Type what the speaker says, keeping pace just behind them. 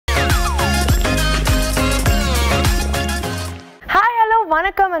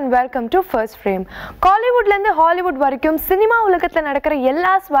வணக்கம் and welcome to First Frame. Hollywoodல இருந்து Hollywood வரைக்கும் சினிமா உலகத்துல நடக்கிற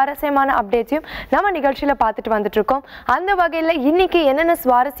எல்லா சுவாரஸ்யமான அப்டேட்ஸையும் நம்ம நிகழ்ச்சியில பார்த்துட்டு வந்துட்டு இருக்கோம். அந்த வகையில இன்னைக்கு என்னென்ன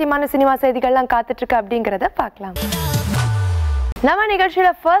சுவாரஸ்யமான சினிமா செய்திகள்லாம் காத்துட்டு இருக்கு அப்படிங்கறத பார்க்கலாம். நம்ம நிகழ்ச்சியில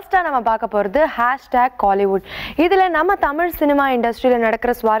ஃபர்ஸ்டா நம்ம பார்க்க போறது #Collywood. இதுல நம்ம தமிழ் சினிமா இண்டஸ்ட்ரியில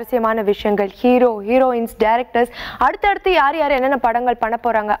நடக்கிற சுவாரஸ்யமான விஷயங்கள், ஹீரோயின்ஸ், டைரக்டர்ஸ், அடுத்தடுத்து யார் யார் என்னென்ன படங்கள் பண்ண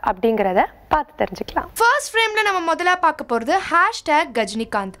போறாங்க அப்படிங்கறத பார்த்து தெரிஞ்சுக்கலாம். ஃபர்ஸ்ட் ஃப்ரேம்ல நம்ம முதல்ல பார்க்க போறது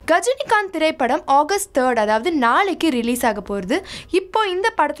 #கஜினிகாந்த். கஜினிகாந்த் திரைப்படம் ஆகஸ்ட் 3 அதாவது நாளைக்கு ரிலீஸ் ஆக போகுது. இப்போ இந்த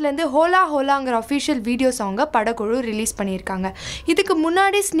படத்துல இருந்து ஹோலா ஹோலாங்கிற அஃபிஷியல் வீடியோ சாங்கை படக்குழு ரிலீஸ் பண்ணியிருக்காங்க. இதுக்கு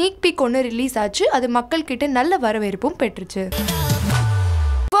முன்னாடி ஸ்னீக் பீக் ஒன்று ரிலீஸ் ஆச்சு. அது மக்கள் கிட்ட நல்ல வரவேற்பும் பெற்றுச்சு.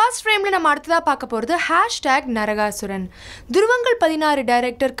 ஃபர்ஸ்ட் ஃப்ரேம்ல நம்ம அடுத்ததா பார்க்க போறது #நரகாசுரன். துருவங்கள் 16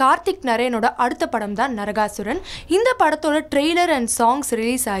 டைரக்டர் கார்த்திக் நரேனோட அடுத்த படம் தான் நரகாசுரன். இந்த படத்தோட ட்ரெய்லர் அண்ட் சாங்ஸ்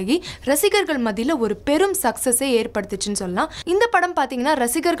ரிலீஸ் ஆகி ரசிகர்கள் மத்தியில் ஒரு பெரும் சக்சஸை ஏற்படுத்துச்சுன்னு சொல்லலாம். இந்த படம் பார்த்தீங்கன்னா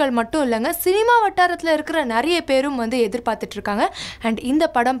ரசிகர்கள் மட்டும் இல்லைங்க, சினிமா வட்டாரத்தில் இருக்கிற நிறைய பேரும் வந்து எதிர்பார்த்துட்டு இருக்காங்க. அண்ட் இந்த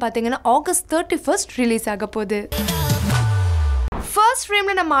படம் பார்த்தீங்கன்னா ஆகஸ்ட் 31 ரிலீஸ் ஆக போகுது. ஃபர்ஸ்ட்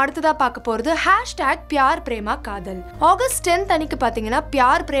ஃப்ரேம்ல நம்ம அடுத்ததா பார்க்க போறது #பியார் பிரேமா காதல். ஆகஸ்ட் 10 அன்னைக்கு பாத்தீங்கன்னா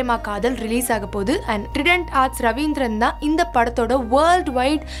பியார் பிரேமா காதல் ரிலீஸ் ஆக போகுது. அண்ட் ட்ரிடென்ட் ஆர்ட்ஸ் ரவீந்திரன் தான் இந்த படத்தோட வேர்ல்டு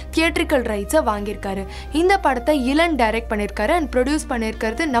வைட் தியேட்ரிக்கல் ரைட்ஸை வாங்கியிருக்காரு. இந்த படத்தை இளன் டைரக்ட் பண்ணியிருக்காரு அண்ட் ப்ரொடியூஸ்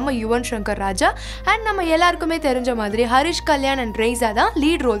பண்ணியிருக்கிறது நம்ம யுவன் சங்கர் ராஜா. அண்ட் நம்ம எல்லாருக்குமே தெரிஞ்ச மாதிரி ஹரிஷ் கல்யாண் அண்ட் ரெய்ஸா தான்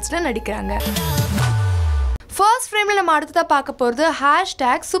லீட் ரோல்ஸ்ல நடிக்கிறாங்க. ஃபர்ஸ்ட் ஃப்ரேமில் நம்ம அடுத்ததாக பார்க்க போகிறது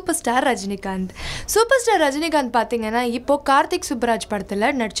super star Rajinikanth. Super star Rajinikanth பார்த்தீங்கன்னா இப்போ கார்த்திக் சுப்ராஜ் படத்தில்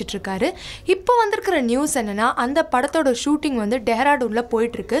நடிச்சிட்ருக்காரு. இப்போ வந்திருக்கிற நியூஸ் என்னென்னா அந்த படத்தோட ஷூட்டிங் வந்து டெஹ்ராடூனில்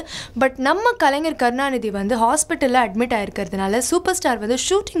போயிட்டுருக்கு. பட் நம்ம கலைஞர் கருணாநிதி வந்து ஹாஸ்பிட்டலில் அட்மிட் ஆகிருக்கிறதுனால சூப்பர் ஸ்டார் வந்து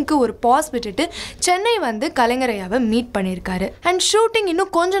ஷூட்டிங்க்கு ஒரு பாஸ் விட்டுட்டு சென்னை வந்து கலைஞரையாவை மீட் பண்ணியிருக்காரு. அண்ட் ஷூட்டிங்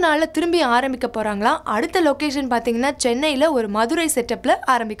இன்னும் கொஞ்ச நாளில் திரும்பி ஆரம்பிக்க போகிறாங்களாம். அடுத்த லொக்கேஷன் பார்த்தீங்கன்னா சென்னையில் ஒரு மதுரை செட்டப்பில்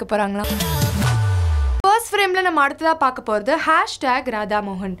ஆரம்பிக்க போகிறாங்களாம். ஃபர்ஸ்ட் ஃப்ரேமில் நம்ம அடுத்ததாக பார்க்க போகிறது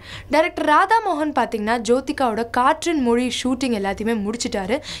 #ராதாமோகன். டைரக்டர் ராதாமோகன் பார்த்தீங்கன்னா ஜோதிகாவோட காற்றின் மொழி ஷூட்டிங் எல்லாத்தையுமே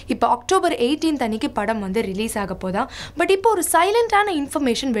முடிச்சிட்டாரு. இப்போ அக்டோபர் 18 அன்னைக்கு படம் வந்து ரிலீஸ் ஆக போதான். பட் இப்போ ஒரு சைலண்டான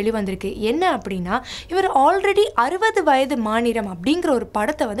இன்ஃபர்மேஷன் வெளிவந்திருக்கு. என்ன அப்படின்னா, இவர் ஆல்ரெடி 60 வயது மாநிலம் அப்படிங்கிற ஒரு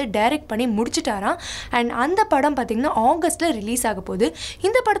படத்தை வந்து டைரக்ட் பண்ணி முடிச்சிட்டாராம். அண்ட் அந்த படம் பார்த்தீங்கன்னா ஆகஸ்ட்டில் ரிலீஸ் ஆக போகுது.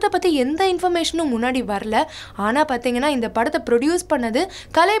 இந்த படத்தை பற்றி எந்த இன்ஃபர்மேஷனும் முன்னாடி வரல. ஆனால் பார்த்தீங்கன்னா இந்த படத்தை ப்ரொடியூஸ் பண்ணது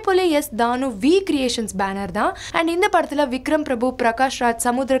கலைப்புலி தானு வி கிரியேஷன்ஸ் பேனர் தான். அண்ட் இந்த படத்துல விக்ரம் பிரபு, பிரகாஷ் ராஜ்,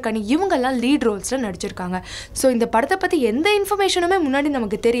 சமுத்திரகனி இவங்கெல்லாம் லீட் ரோல்ஸ்ல நடிச்சிருக்காங்க. ஸோ இந்த படத்தை பத்தி எந்த இன்ஃபர்மேஷனுமே முன்னாடி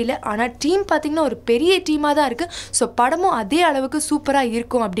நமக்கு தெரியல. ஆனா டீம் பாத்தீங்கன்னா ஒரு பெரிய டீமா தான் இருக்கு. ஸோ படமும் அதே அளவுக்கு சூப்பரா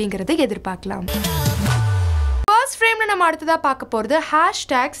இருக்கும் அப்படிங்கறத எதிர்பார்க்கலாம். ஃபர்ஸ்ட் ஃப்ரேம்ல நம்ம அடுத்ததா பார்க்க போறது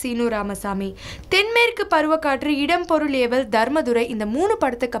 #சீனு ராமசாமி. தென்மேற்கு பருவக்காற்று, இடம் பொருள் ஏவல், தர்மதுரை இந்த 3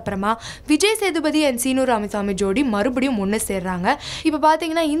 படத்துக்கு அப்புறமா விஜய் சேதுபதி அண்ட் சீனு ராமசாமி ஜோடி மறுபடியும் ஒன்று சேர்றாங்க. இப்போ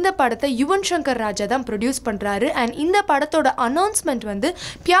பார்த்தீங்கன்னா இந்த படத்தை யுவன் சங்கர் ராஜா தான் ப்ரொடியூஸ் பண்ணுறாரு. அண்ட் இந்த படத்தோட அனௌன்ஸ்மெண்ட் வந்து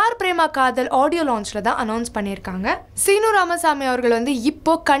பியார் பிரேமா காதல் ஆடியோ லான்ச்சில் தான் அனௌன்ஸ் பண்ணியிருக்காங்க. சீனு ராமசாமி அவர்கள் வந்து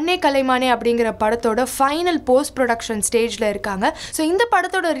இப்போ கண்ணே கலைமானே அப்படிங்கிற படத்தோட ஃபைனல் போஸ்ட் ப்ரொடக்ஷன் ஸ்டேஜில் இருக்காங்க. ஸோ இந்த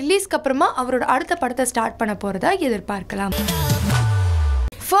படத்தோட ரிலீஸ்க்கு அப்புறமா அவரோட அடுத்த படத்தை ஸ்டார்ட் பண்ண போகிறதா எதிர்பார்க்கலாம்.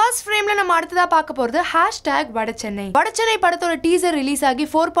 ஃபர்ஸ்ட் ஃப்ரேம்ல நம்ம அடுத்ததா பார்க்க போறது #வடசென்னை. வடசென்னை படத்தோட டீசர் ரிலீஸ் ஆகி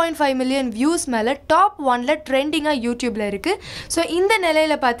 4.5 மில்லியன் வியூஸ் மேல டாப் 1ல ட்ரெண்டிங்கா யூடியூப்ல இருக்கு. ஸோ இந்த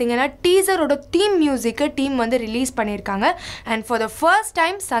நிலையில பாத்தீங்கன்னா டீசரோட தீம் மியூசிக்கை டீம் வந்து ரிலீஸ் பண்ணியிருக்காங்க. And for the first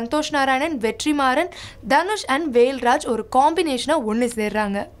time Santhosh Narayanan, Vetrimaaran, Dhanush and Velraj ஒரு காம்பினேஷனா ஒன்று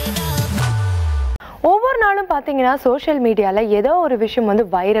சேர்றாங்க. ஒவ்வொரு நாளும் பார்த்தீங்கன்னா சோஷியல் மீடியாவில் ஏதோ ஒரு விஷயம் வந்து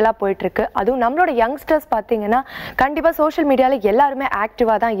வைரலாக போயிட்டுருக்கு. அதுவும் நம்மளோட யங்ஸ்டர்ஸ் பார்த்தீங்கன்னா கண்டிப்பாக சோஷியல் மீடியாவில் எல்லாருமே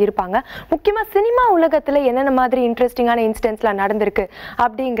ஆக்டிவாக தான் இருப்பாங்க. முக்கியமாக சினிமா உலகத்தில் என்னென்ன மாதிரி இன்ட்ரெஸ்டிங்கான இன்சிடென்ட்ஸ்லாம் நடந்திருக்கு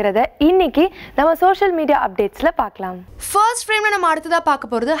அப்படிங்கிறத இன்னைக்கு நம்ம சோஷியல் மீடியா அப்டேட்ஸில் பார்க்கலாம். ஃபர்ஸ்ட் ஃப்ரேமில் நம்ம அடுத்ததாக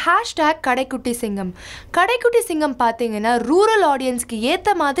பார்க்க போகிறது #கடைக்குட்டி சிங்கம். கடைக்குட்டி சிங்கம் பார்த்தீங்கன்னா ரூரல் ஆடியன்ஸ்க்கு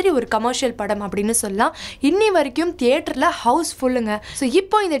ஏற்ற மாதிரி ஒரு கமர்ஷியல் படம் அப்படின்னு சொல்லலாம். இன்னி வரைக்கும் தியேட்டரில் ஹவுஸ் ஃபுல்லுங்க. ஸோ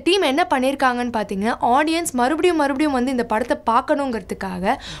இப்போ இந்த டீம் என்ன பண்ணியிருக்காங்கன்னு பார்த்தீங்கன்னா ஆடியன்ஸ் மறுபடியும் வந்து இந்த படத்தை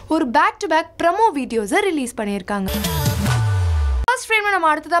பார்க்கணுங்கிறதுக்காக ஒரு பேக் டு பேக் ப்ரமோ வீடியோஸை ரிலீஸ் பண்ணியிருக்காங்க. ஃபர்ஸ்ட் ஃப்ரேமில் நம்ம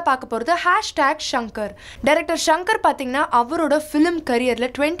அடுத்ததாக பார்க்க போகிறது #ஷங்கர். டைரக்டர் ஷங்கர் பார்த்தீங்கன்னா அவரோட ஃபிலிம் கரியரில்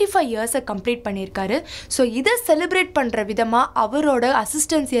 25 இயர்ஸை கம்ப்ளீட் பண்ணியிருக்காரு. ஸோ இதை செலிப்ரேட் பண்ணுற விதமாக அவரோட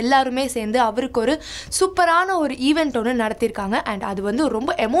அசிஸ்டன்ஸ் எல்லாருமே சேர்ந்து அவருக்கு ஒரு சூப்பரான ஒரு ஈவெண்ட் ஒன்று நடத்தியிருக்காங்க. அண்ட் அது வந்து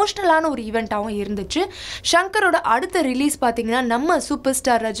ரொம்ப எமோஷ்னலான ஒரு ஈவெண்ட்டாகவும் இருந்துச்சு. ஷங்கரோட அடுத்த ரிலீஸ் பார்த்தீங்கன்னா நம்ம சூப்பர்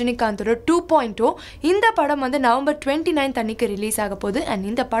ஸ்டார் ரஜினிகாந்தோட 2.0. இந்த படம் வந்து நவம்பர் 29 அன்னைக்கு ரிலீஸ் ஆக போகுது.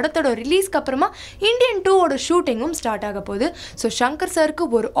 அண்ட் இந்த படத்தோட ரிலீஸ்க்கு அப்புறமா இந்தியன் 2ஓட ஷூட்டிங்கும் ஸ்டார்ட் ஆக போகுது. ஸோ ஷங்கர் சருக்கு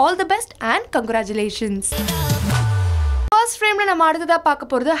ஒரு all the best and congratulations. First ஃப்ரேமில் நம்ம அடுத்ததாக பார்க்க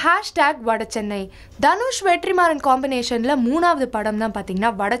போகிறது ஹேஷ்டேக் வடச்சென்னை. தனுஷ் வெற்றிமாறன் காம்பினேஷனில் 3வது படம் தான்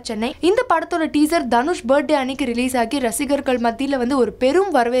பார்த்தீங்கன்னா வடச்சென்னை. இந்த படத்தோட டீசர் தனுஷ் பர்த்டே அன்னைக்கு ரிலீஸ் ஆகி ரசிகர்கள் மத்தியில் வந்து ஒரு பெரும்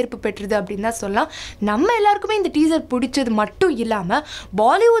வரவேற்பு பெற்றது அப்படின்னு தான் சொல்லலாம். நம்ம எல்லாருக்குமே இந்த டீசர் பிடிச்சது மட்டும் இல்லாமல்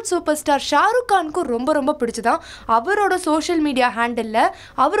பாலிவுட் சூப்பர் ஸ்டார் ஷாருக் கானுக்கும் ரொம்ப ரொம்ப பிடிச்சதான். அவரோட சோஷியல் மீடியா ஹேண்டலில்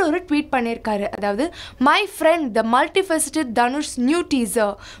அவர் ஒரு ட்வீட் பண்ணியிருக்காரு. அதாவது my friend the மல்டிஃபெசிட்டட் Dhanush new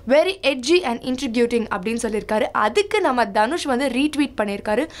teaser very edge and இன்ட்ரிகியூட்டிங் அப்படின்னு சொல்லியிருக்காரு. அதுக்கு நம்ம தனுஷ் வந்து ரீட்வீட்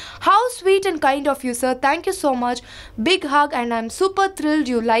பண்ணியிருக்காரு. How sweet and kind of you sir, thank you so much, big Haq and I am super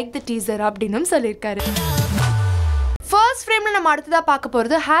thrilled you like the teaser அப்படின்னு சொல்லியிருக்காரு. ஃபர்ஸ்ட் ஃப்ரேமில் நம்ம அடுத்ததாக பார்க்க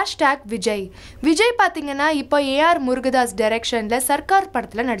போகிறது ஹேஷ்டேக் விஜய். விஜய் பார்த்தீங்கன்னா இப்போ ஏஆர் முருகதாஸ் டைரக்ஷனில் சர்க்கார்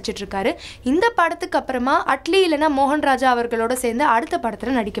படத்தில் நடிச்சிட்ருக்காரு. இந்த படத்துக்கு அப்புறமா அட்லி இல்லைனா மோகன்ராஜா அவர்களோட சேர்ந்து அடுத்த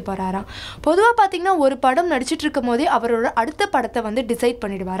படத்தில் நடிக்க போகிறாராம். பொதுவாக பார்த்தீங்கன்னா ஒரு படம் நடிச்சிட்டு இருக்கும் போதே அவரோட அடுத்த படத்தை வந்து டிசைட்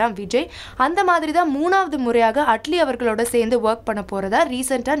பண்ணிடுவாராம் விஜய். அந்த மாதிரி தான் 3வது முறையாக அட்லி அவர்களோட சேர்ந்து ஒர்க் பண்ண போகிறதா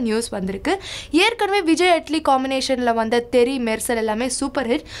ரீசெண்டாக நியூஸ் வந்திருக்கு. ஏற்கனவே விஜய் அட்லி காம்பினேஷனில் வந்த தெரி மெர்சல் எல்லாமே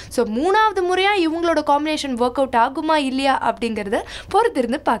சூப்பர் ஹிட். ஸோ 3வது முறையாக இவங்களோட காம்பினேஷன் ஒர்க் அவுட் ஆகுமா இல்லையா அப்படிங்கறத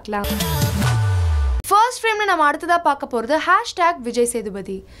பொறுத்திருந்து பார்க்கலாம். ஃபர்ஸ்ட் ஃப்ரேமில் நம்ம அடுத்ததாக பார்க்க போகிறது ஹேஷ்டேக் விஜய்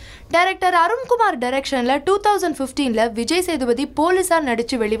சேதுபதி. டைரக்டர் அருண்குமார் டைரக்ஷனில் 2015 விஜய் சேதுபதி போலீஸாக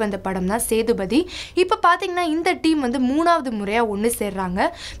நடித்து வெளிவந்த படம் தான் சேதுபதி. இப்போ பார்த்தீங்கன்னா இந்த டீம் வந்து 3வது முறையாக ஒன்று சேர்றாங்க.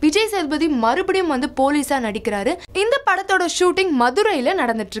 விஜய் சேதுபதி மறுபடியும் வந்து போலீஸாக நடிக்கிறாரு. இந்த படத்தோட ஷூட்டிங் மதுரையில்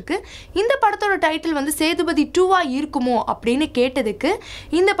நடந்துட்டுருக்கு. இந்த படத்தோட டைட்டில் வந்து சேதுபதி 2வா இருக்குமோ அப்படின்னு கேட்டதுக்கு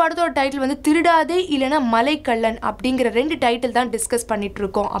இந்த படத்தோட டைட்டில் வந்து திருடாதே இல்லைனா மலைக்கள்ளன் அப்படிங்கிற 2 டைட்டில் தான் டிஸ்கஸ் பண்ணிட்டு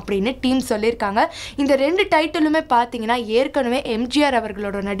இருக்கோம் அப்படின்னு டீம் சொல்லியிருக்காங்க. இந்த 2 டைட்டிலுமே பார்த்தீங்கன்னா ஏற்கனவே எம்ஜிஆர்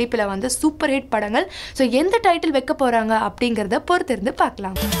அவர்களோட நடிப்பில் வந்து சூப்பர் ஹிட் படங்கள். ஸோ எந்த டைட்டில் வைக்க போகிறாங்க அப்படிங்கிறத பொறுத்திருந்து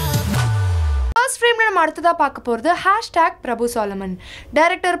பார்க்கலாம். ஃபர்ஸ்ட் ஃப்ரேமில் நம்ம அடுத்ததாக பார்க்க போகிறது ஹேஷ்டேக் பிரபு சாலமன்.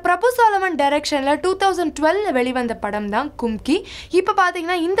 டைரக்டர் பிரபு சாலமன் டைரக்ஷனில் 2012 வெளிவந்த படம் தான் கும்கி. இப்போ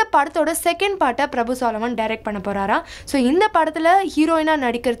பார்த்தீங்கன்னா இந்த படத்தோட செகண்ட் பார்ட்டை பிரபு சாலமன் டைரக்ட் பண்ண போகிறாராம். ஸோ இந்த படத்தில் ஹீரோயினாக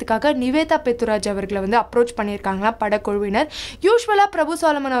நடிக்கிறதுக்காக நிவேதா பெத்துராஜ் அவர்களை வந்து அப்ரோச் பண்ணியிருக்காங்களா படக்குழுவினர். யூஸ்வலாக பிரபு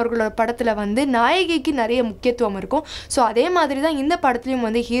சாலமன் அவர்களோட படத்தில் வந்து நாயகிக்கு நிறைய முக்கியத்துவம் இருக்கும். ஸோ அதே மாதிரி தான் இந்த படத்துலையும்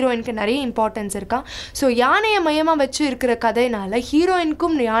வந்து ஹீரோயினுக்கு நிறைய இம்பார்ட்டன்ஸ் இருக்கா. ஸோ யானையை மையமாக வச்சு இருக்கிற கதையினால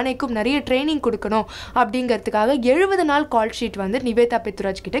ஹீரோயினுக்கும் யானைக்கும் நிறைய ட்ரைனிங் கொடுக்கணும் அப்படிங்கிறதுக்காக 70 நாள் கால் ஷீட் வந்து நிவேதா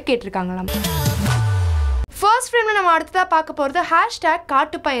பெத்துராஜ் கிட்ட கேட்டிருக்காங்களாம். ஃபர்ஸ்ட் ஃப்ரேமில் நம்ம அடுத்ததாக பார்க்க போகிறது ஹேஷ்டேக்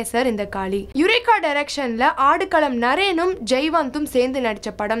காட்டுப்பையன் சார் இந்த காளி. யுரேகா டைரக்ஷனில் ஆடுகளம் நரேனும் ஜெய்வந்தும் சேர்ந்து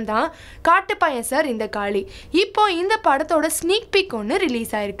நடித்த படம் தான் காட்டுப்பையன் சார் இந்த காளி. இப்போ இந்த படத்தோட ஸ்னீக் பீக் ஒன்று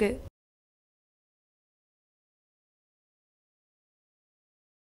ரிலீஸ் ஆயிருக்கு.